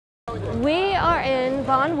We are in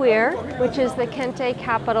Bonwire, which is the Kente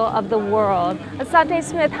capital of the world. Asante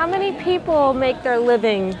Smith, how many people make their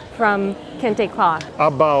living from Kente cloth?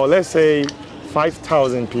 About, let's say,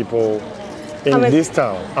 5,000 people in this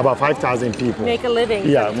town. About 5,000 people. Make a living.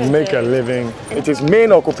 Yeah, make a living. It is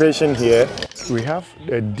main occupation here. We have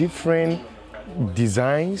different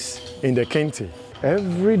designs in the Kente.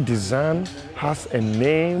 Every design has a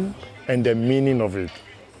name and the meaning of it.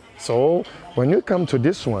 So when you come to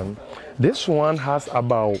this one has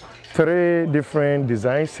about 3 different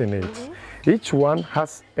designs in it. Each one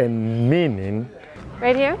has a meaning.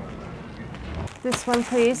 Right here? This one,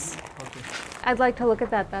 please. I'd like to look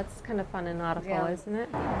at that. That's kind of fun and nautical, isn't it?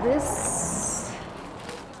 This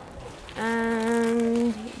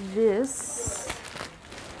and this.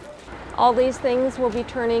 All these things will be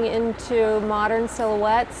turning into modern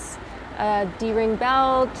silhouettes, D-ring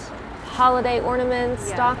belt, holiday ornaments,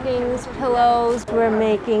 stockings, pillows. We're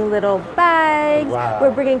making little bags. Wow.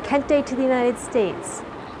 We're bringing Kente to the United States.